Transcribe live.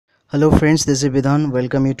Hello friends, this is Vidhan.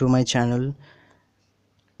 Welcome you to my channel.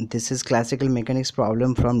 This is classical mechanics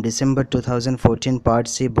problem from December 2014 part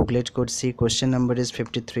C, booklet code C. Question number is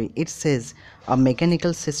 53. It says a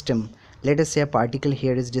mechanical system, let us say a particle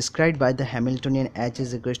here, is described by the Hamiltonian H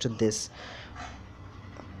is equal to this.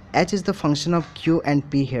 H is the function of Q and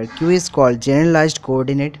P here. Q is called generalized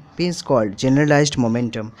coordinate, P is called generalized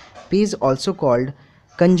momentum, P is also called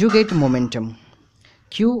conjugate momentum.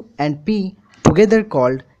 Q and P together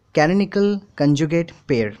called canonical conjugate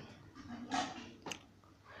pair.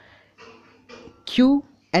 Q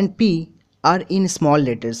and P are in small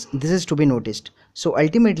letters. This is to be noticed. So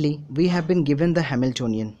ultimately, we have been given the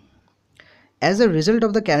Hamiltonian. As a result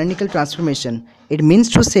of the canonical transformation, it means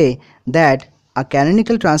to say that a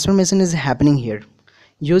canonical transformation is happening here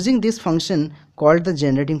using this function called the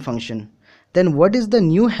generating function. Then what is the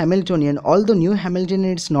new Hamiltonian? Although new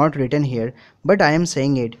Hamiltonian is not written here, but I am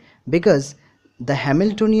saying it because the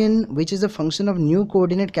Hamiltonian, which is a function of new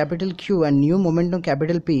coordinate capital Q and new momentum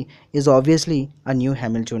capital P, is obviously a new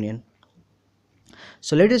Hamiltonian.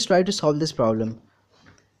 So let us try to solve this problem.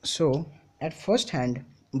 So at first hand,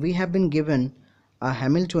 we have been given a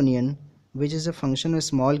Hamiltonian, which is a function of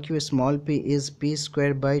small q small p is p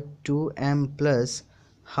square by 2m plus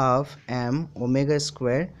half m omega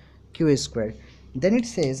square q square. Then it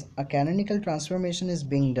says a canonical transformation is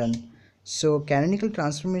being done. So canonical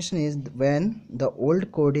transformation is when the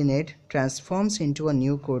old coordinate transforms into a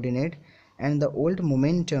new coordinate and the old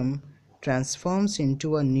momentum transforms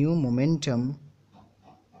into a new momentum.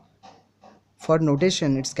 For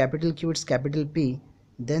notation, it's capital Q, it's capital P.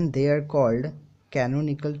 Then they are called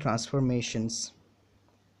canonical transformations.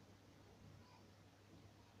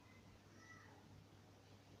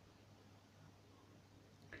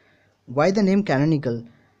 Why the name canonical?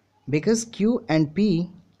 Because Q and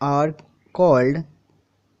P are called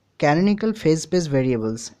canonical phase space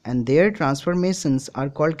variables and their transformations are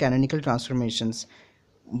called canonical transformations.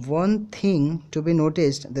 One thing to be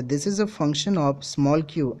noticed that this is a function of small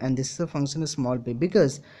q and this is a function of small p,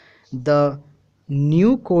 because the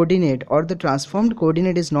new coordinate or the transformed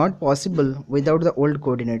coordinate is not possible without the old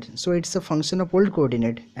coordinate. So it's a function of old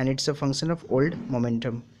coordinate and it's a function of old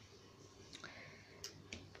momentum.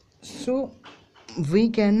 So we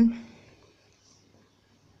can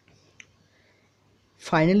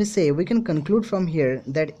finally say, we can conclude from here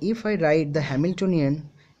that if I write the Hamiltonian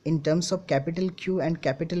in terms of capital Q and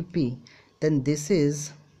capital P, then this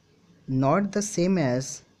is not the same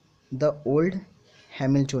as the old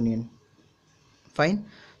Hamiltonian. Fine.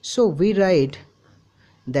 So we write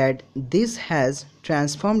that this has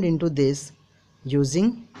transformed into this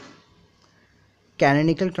using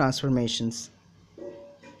canonical transformations,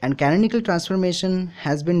 and canonical transformation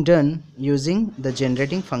has been done using the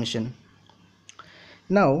generating function.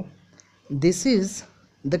 Now this is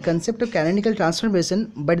the concept of canonical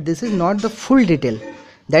transformation, but this is not the full detail.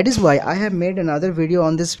 That is why I have made another video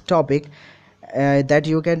on this topic that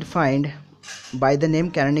you can find by the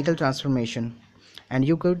name canonical transformation, and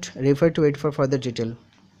you could refer to it for further detail.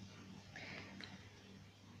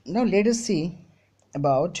 Now let us see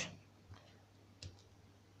about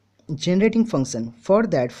generating function. For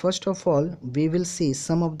that, first of all, we will see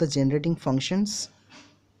some of the generating functions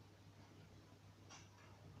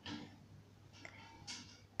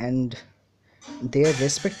and their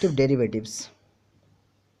respective derivatives.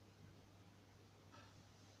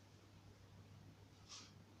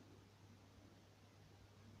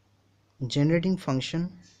 Generating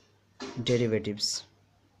function derivatives.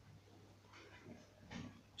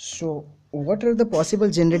 So what are the possible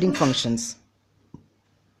generating functions?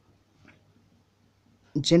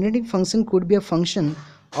 Generating function could be a function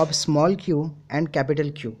of small q and capital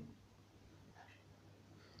Q.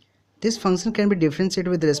 This function can be differentiated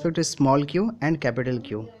with respect to small q and capital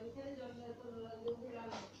Q.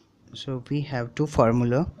 So we have two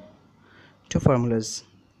formulas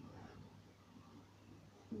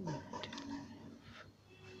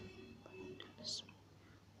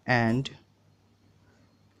and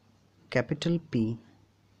capital P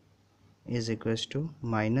is equals to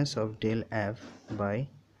minus of del f by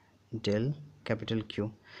del capital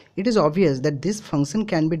Q. It is obvious that this function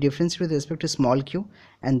can be differentiated with respect to small q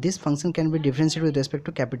and this function can be differentiated with respect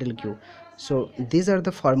to capital Q. So these are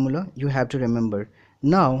the formula you have to remember.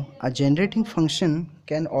 Now a generating function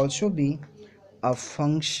can also be a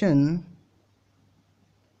function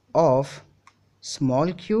of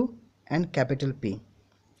small q and capital P,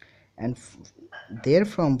 and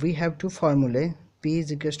therefrom we have two formulae. P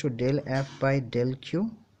is equals to del f by del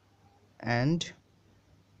Q and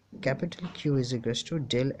capital Q is equals to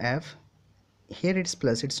del f, here it's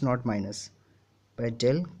plus, it's not minus, by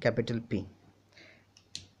del capital P.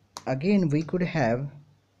 again we could have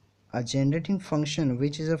a generating function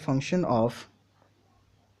which is a function of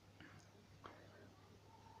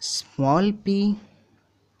small p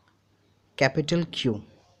capital Q,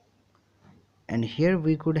 and here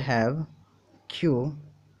we could have Q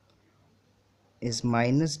is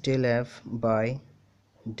minus del f by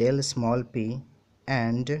del small p,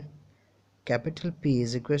 and capital P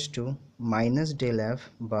is equals to minus del f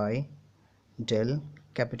by del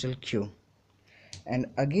capital Q. And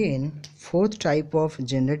again, fourth type of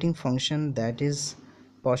generating function that is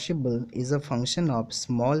possible is a function of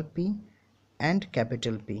small p and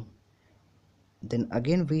capital P. Then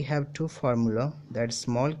again we have two formula, that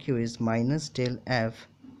small q is minus del f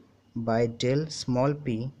by del small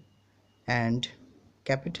p, and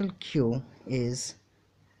capital Q is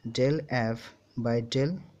del f by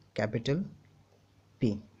del capital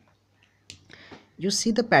P. You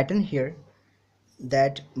see the pattern here,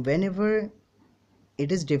 that whenever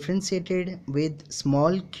it is differentiated with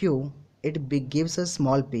small q, it gives us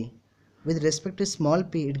small p. With respect to small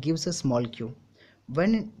p, it gives us small q.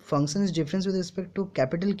 When function is difference with respect to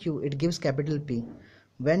capital Q, it gives capital P.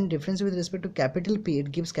 When difference with respect to capital P,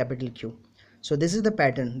 it gives capital Q. So this is the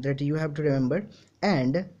pattern that you have to remember,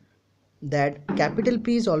 and that capital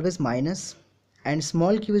P is always minus and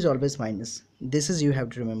small q is always minus. This is you have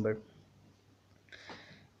to remember.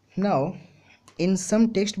 Now, in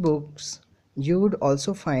some textbooks, you would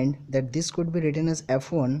also find that this could be written as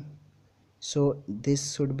F1. So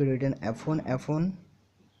this should be written F1, F1,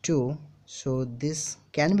 2. So this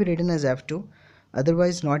can be written as F2,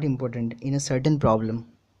 otherwise not important in a certain problem.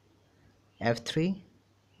 F3,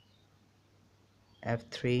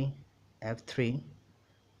 F3, F3,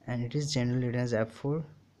 and it is generally written as F4,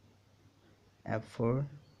 F4,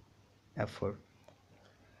 F4.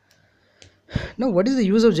 Now, what is the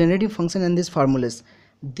use of generating function and these formulas?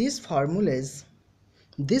 These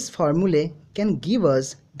formulae can give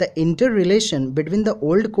us the interrelation between the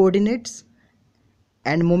old coordinates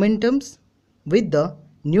and momentums with the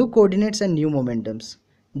new coordinates and new momentums.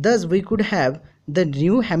 Thus, we could have the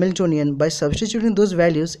new Hamiltonian by substituting those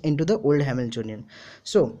values into the old Hamiltonian.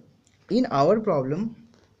 So, in our problem,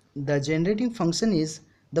 the generating function is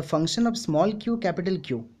the function of small q capital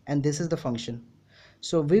Q, and this is the function.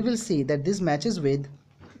 So we will see that this matches with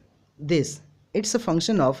this. It's a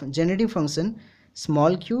function of generating function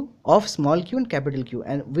small q and capital Q,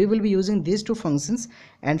 and we will be using these two functions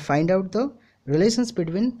and find out the relations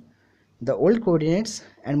between the old coordinates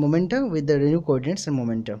and momenta with the new coordinates and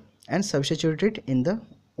momenta, and substitute it in the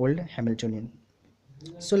old Hamiltonian.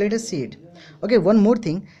 So let us see it. Okay, one more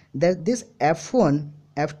thing, that this F1,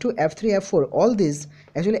 F2, F3, F4, all these,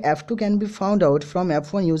 actually F2 can be found out from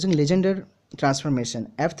F1 using Legendre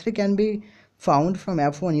transformation, F3 can be found from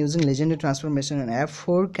F1 using Legendre transformation, and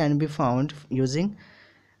F4 can be found using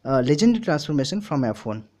Legendre transformation from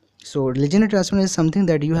F1. So Legendre transformation is something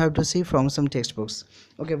that you have to see from some textbooks.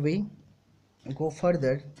 Okay, we go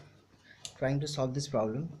further trying to solve this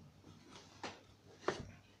problem.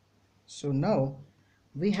 So now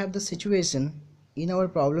we have the situation in our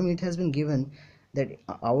problem. It has been given that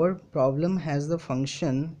our problem has the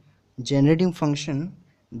function, generating function,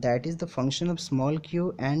 that is the function of small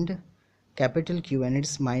q and capital Q, and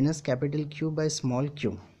it's minus capital Q by small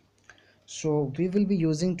q. So we will be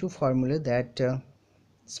using two formula, that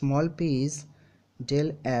small p is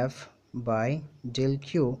del f by del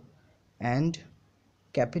q, and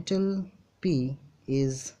capital P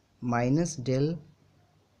is minus del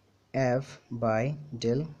f by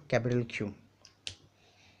del capital Q.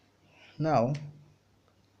 Now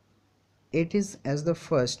it is as the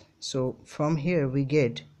first, so from here we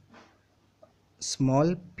get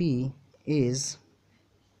small p is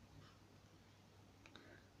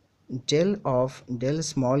del of del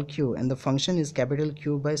small q, and the function is capital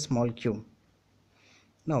Q by small q.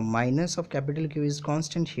 Now minus of capital Q is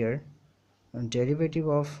constant here, and derivative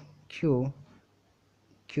of q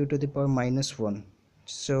to the power minus 1,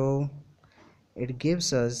 so it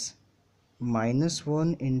gives us minus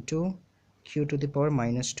 1 into q to the power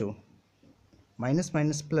minus 2, minus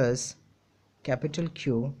minus plus capital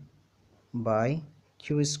Q by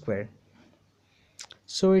q square.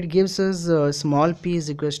 So it gives us small p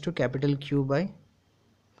is equals to capital Q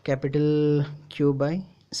by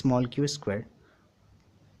small q square.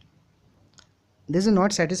 This is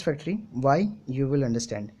not satisfactory. Why? You will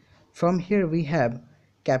understand. From here we have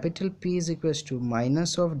capital P is equals to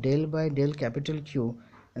minus of del by del capital Q,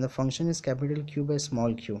 and the function is capital Q by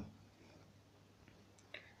small q.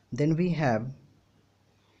 Then we have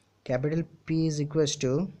capital P is equals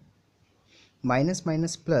to minus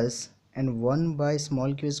minus plus, and 1 by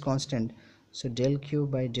small q is constant, so del q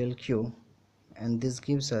by del q, and this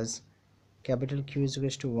gives us capital Q is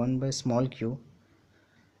equals to 1 by small q.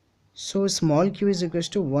 So small q is equals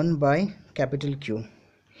to 1 by capital Q.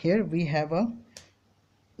 Here we have a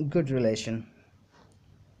good relation.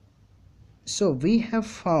 So we have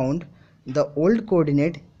found the old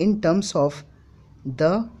coordinate in terms of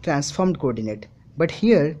the transformed coordinate, but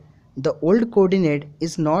here the old coordinate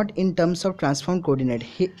is not in terms of transformed coordinate.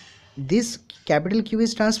 This capital Q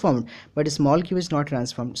is transformed but small q is not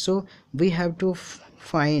transformed, so we have to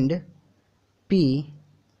find P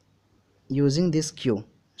using this Q.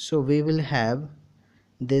 So we will have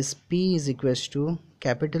this P is equals to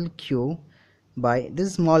capital Q by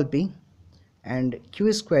this small p, and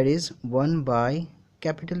Q square is 1 by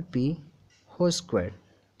capital P whole square,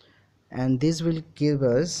 and this will give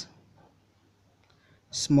us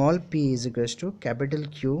small p is equals to capital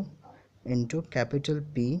Q into capital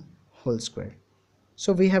P whole square.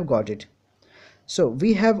 So we have got it. So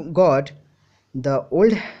we have got the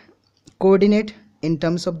old coordinate in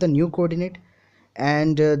terms of the new coordinate,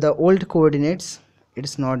 and the old coordinates,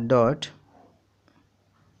 it's not dot,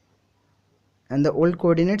 and the old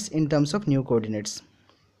coordinates in terms of new coordinates.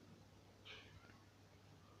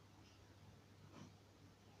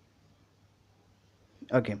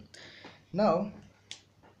 Okay, now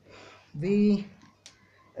we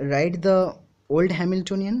write the old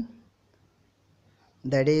Hamiltonian,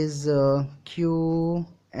 that is q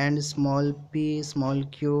and small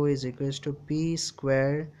q is equals to p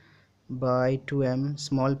square by 2m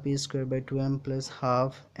small p square by 2m plus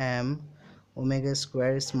half m omega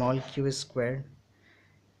square small q square.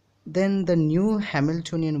 Then the new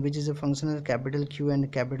Hamiltonian, which is a function of capital Q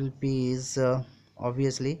and capital P, is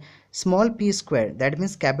obviously small p square, that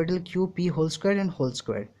means capital Q p whole square and whole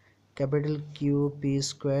square, capital Q p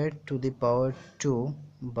square to the power 2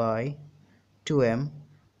 by 2m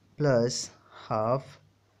plus half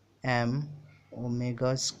m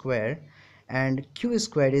omega square, and Q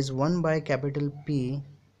square is 1 by capital P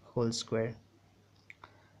whole square.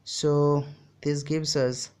 So this gives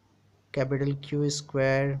us capital Q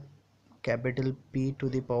square capital P to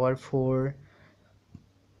the power 4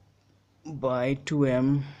 by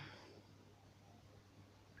 2m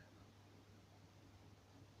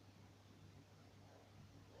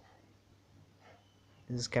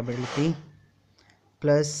this is capital P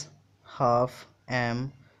plus half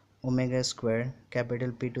m omega square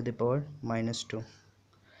capital P to the power minus 2.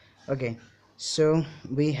 Okay, so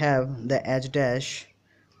we have the H dash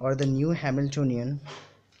or the new Hamiltonian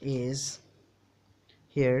is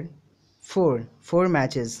here 4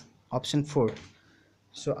 matches, option 4,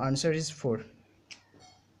 so answer is 4.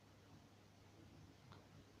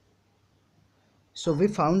 So we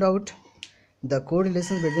found out the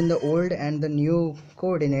correlations between the old and the new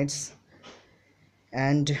coordinates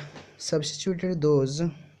and substituted those,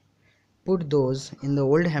 put those in the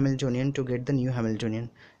old Hamiltonian to get the new Hamiltonian,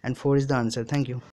 and 4 is the answer. Thank you.